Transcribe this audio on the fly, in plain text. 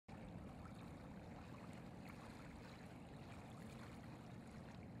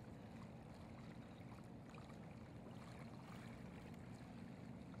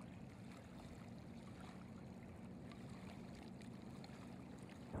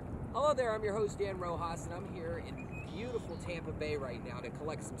Hello there, I'm your host Dan Rojas, and I'm here in beautiful Tampa Bay right now to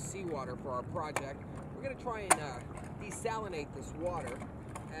collect some seawater for our project. We're going to try and desalinate this water,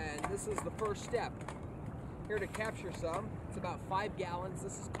 and this is the first step. Here to capture some. It's about 5 gallons.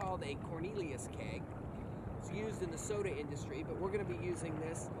 This is called a Cornelius keg. It's used in the soda industry, but we're going to be using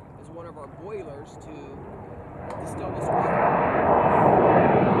this as one of our boilers to distill this water.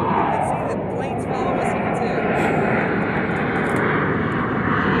 You can see the planes follow us here too.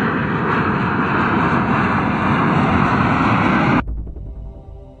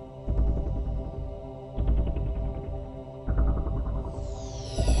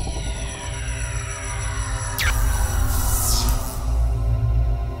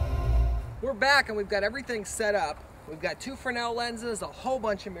 We're back and we've got everything set up. We've got 2 Fresnel lenses, a whole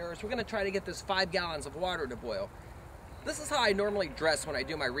bunch of mirrors. We're going to try to get this 5 gallons of water to boil. This is how I normally dress when I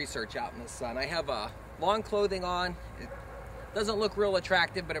do my research out in the sun. I have long clothing on. It doesn't look real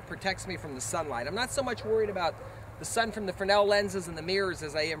attractive, but it protects me from the sunlight. I'm not so much worried about the sun from the Fresnel lenses and the mirrors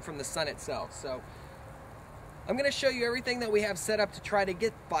as I am from the sun itself. So I'm going to show you everything that we have set up to try to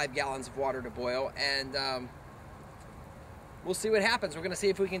get 5 gallons of water to boil, and we'll see what happens. We're going to see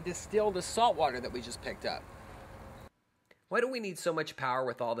if we can distill the salt water that we just picked up. Why do we need so much power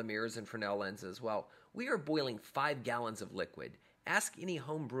with all the mirrors and Fresnel lenses? Well, we are boiling 5 gallons of liquid. Ask any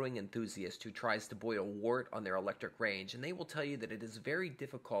home brewing enthusiast who tries to boil wort on their electric range, and they will tell you that it is very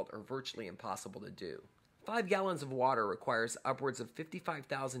difficult or virtually impossible to do. 5 gallons of water requires upwards of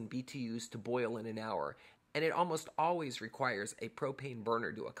 55,000 BTUs to boil in an hour, and it almost always requires a propane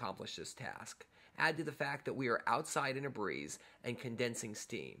burner to accomplish this task. Add to the fact that we are outside in a breeze and condensing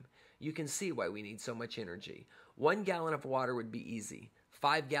steam. You can see why we need so much energy. 1 gallon of water would be easy.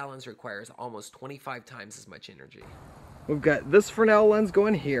 5 gallons requires almost 25 times as much energy. We've got this Fresnel lens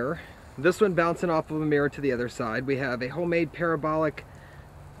going here, this one bouncing off of a mirror to the other side. We have a homemade parabolic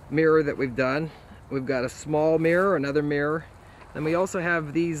mirror that we've done. We've got a small mirror, another mirror, and we also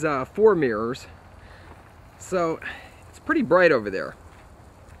have these 4 mirrors. So it's pretty bright over there.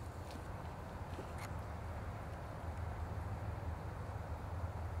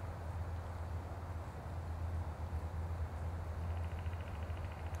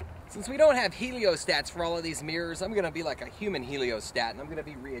 Since we don't have heliostats for all of these mirrors, I'm going to be like a human heliostat, and I'm going to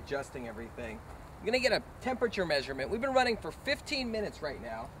be readjusting everything. I'm going to get a temperature measurement. We've been running for 15 minutes right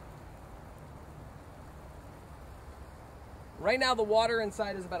now. Right now the water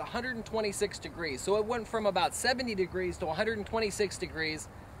inside is about 126 degrees, so it went from about 70 degrees to 126 degrees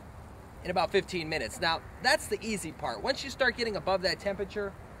in about 15 minutes. Now, that's the easy part. Once you start getting above that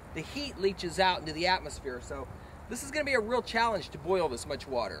temperature, the heat leaches out into the atmosphere, so this is going to be a real challenge to boil this much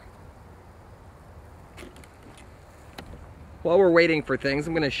water. While we're waiting for things,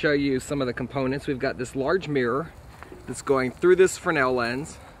 I'm going to show you some of the components. We've got this large mirror that's going through this Fresnel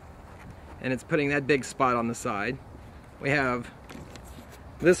lens, and it's putting that big spot on the side. We have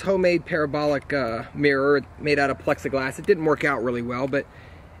this homemade parabolic mirror made out of plexiglass. It didn't work out really well, but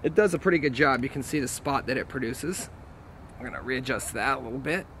it does a pretty good job. You can see the spot that it produces. I'm going to readjust that a little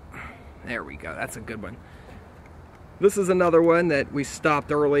bit. There we go. That's a good one. This is another one that we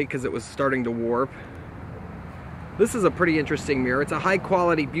stopped early because it was starting to warp. This is a pretty interesting mirror. It's a high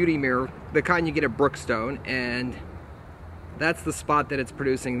quality beauty mirror, the kind you get at Brookstone, and that's the spot that it's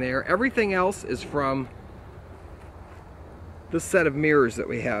producing there. Everything else is from this set of mirrors that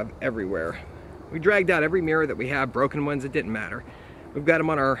we have everywhere. We dragged out every mirror that we have, broken ones, it didn't matter. We've got them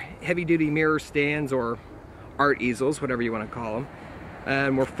on our heavy duty mirror stands or art easels, whatever you want to call them.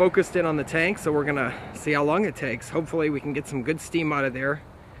 And we're focused in on the tank, so we're gonna see how long it takes. Hopefully we can get some good steam out of there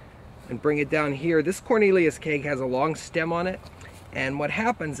and bring it down here. This Cornelius keg has a long stem on it, and what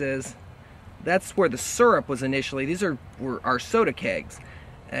happens is that's where the syrup was initially. These were our soda kegs,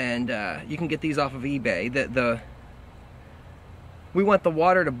 and you can get these off of eBay. We want the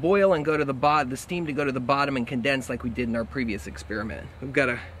water to boil and go to the bottom, the steam to go to the bottom and condense like we did in our previous experiment. We've got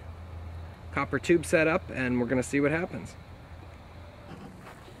a copper tube set up, and we're gonna see what happens.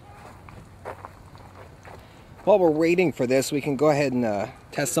 While we're waiting for this, we can go ahead and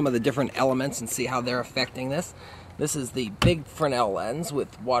test some of the different elements and see how they're affecting this. This is the big Fresnel lens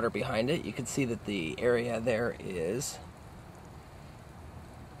with water behind it. You can see that the area there is...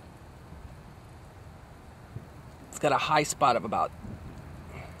 it's got a high spot of about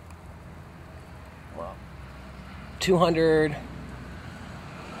 200.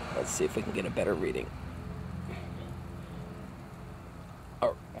 Let's see if we can get a better reading.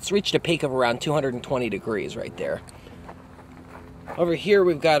 It's reached a peak of around 220 degrees right there. Over here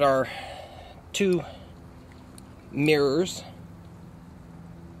we've got our 2 mirrors.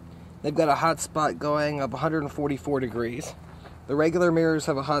 They've got a hot spot going of 144 degrees. The regular mirrors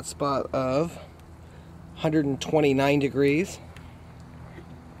have a hot spot of 129 degrees.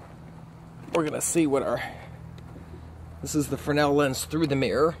 We're gonna see what this is the Fresnel lens through the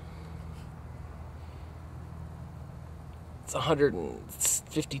mirror. It's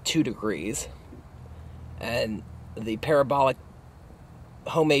 152 degrees. And the parabolic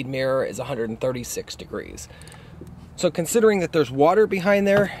homemade mirror is 136 degrees. So considering that there's water behind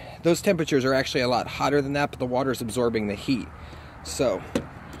there, those temperatures are actually a lot hotter than that, but the water's absorbing the heat. So,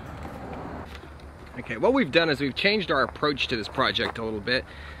 okay, what we've done is we've changed our approach to this project a little bit.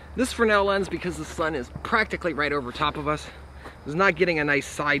 This Fresnel lens, because the sun is practically right over top of us, is not getting a nice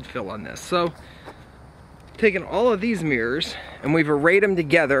side fill on this. So, taken all of these mirrors and we've arrayed them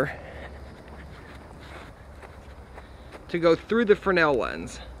together to go through the Fresnel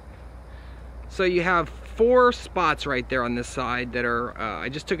lens. So you have 4 spots right there on this side that are, I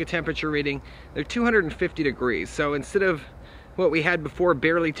just took a temperature reading, they're 250 degrees. So instead of what we had before,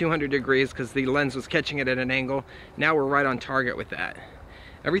 barely 200 degrees because the lens was catching it at an angle, now we're right on target with that.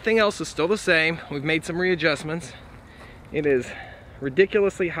 Everything else is still the same. We've made some readjustments. It is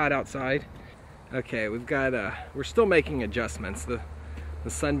ridiculously hot outside. Okay, we're still making adjustments. The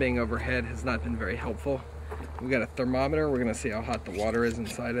sun being overhead has not been very helpful. We've got a thermometer. We're gonna see how hot the water is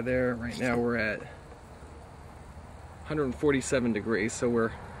inside of there. Right now we're at 147 degrees, so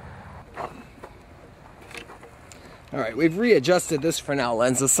we're... All right, we've readjusted this Fresnel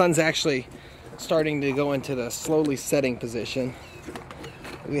lens. The sun's actually starting to go into the slowly setting position.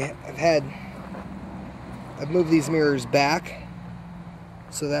 I've moved these mirrors back,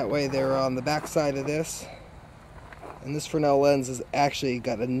 so that way they're on the back side of this. And this Fresnel lens has actually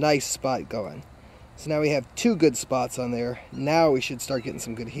got a nice spot going. So now we have 2 good spots on there. Now we should start getting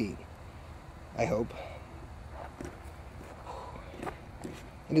some good heat, I hope.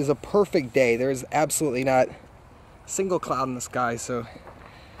 It is a perfect day. There is absolutely not a single cloud in the sky, so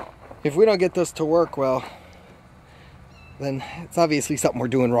if we don't get this to work well, then it's obviously something we're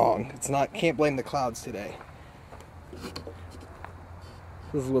doing wrong. Can't blame the clouds today.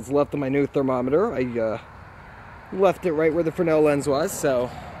 This is what's left of my new thermometer. I left it right where the Fresnel lens was, so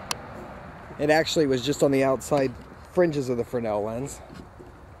it actually was just on the outside fringes of the Fresnel lens.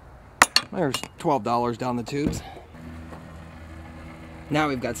 There's $12 down the tubes. Now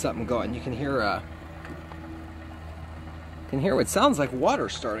we've got something going. You can hear what sounds like water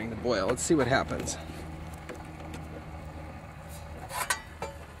starting to boil. Let's see what happens.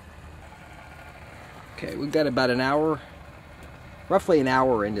 Okay, we've got about an hour, roughly an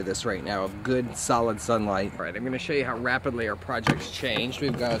hour into this right now of good solid sunlight. All right, I'm going to show you how rapidly our project's changed.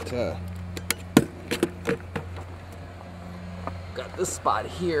 We've got this spot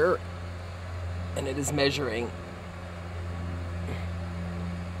here, and it is measuring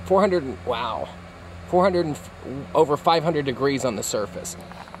 400 over 500 degrees on the surface.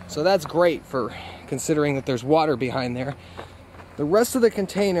 So that's great for considering that there's water behind there. The rest of the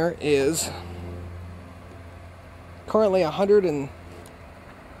container is currently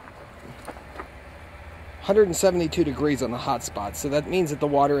 172 degrees on the hot spot. So that means that the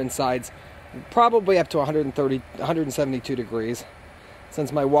water inside's probably up to 172 degrees.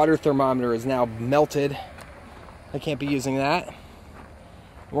 Since my water thermometer is now melted, I can't be using that.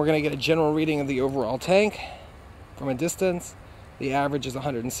 We're going to get a general reading of the overall tank from a distance. The average is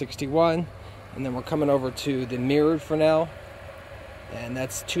 161, and then we're coming over to the mirrored Fresnel, and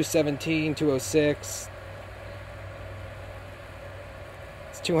that's 217, 206.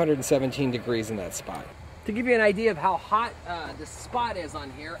 It's 217 degrees in that spot. To give you an idea of how hot this spot is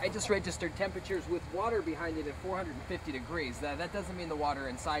on here, I just registered temperatures with water behind it at 450 degrees. That doesn't mean the water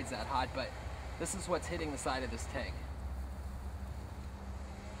inside's that hot, but this is what's hitting the side of this tank.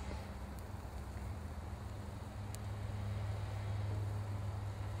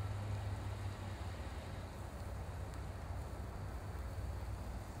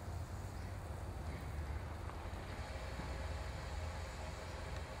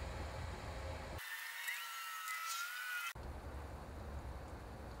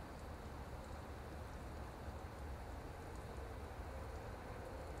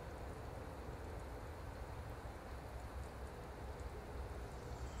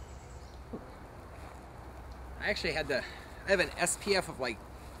 I have an SPF of like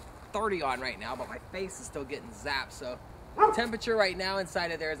 30 on right now, but my face is still getting zapped. So the temperature right now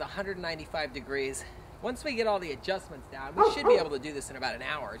inside of there is 195 degrees. Once we get all the adjustments down, we should be able to do this in about an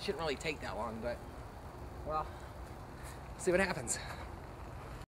hour. It shouldn't really take that long, but well, see what happens.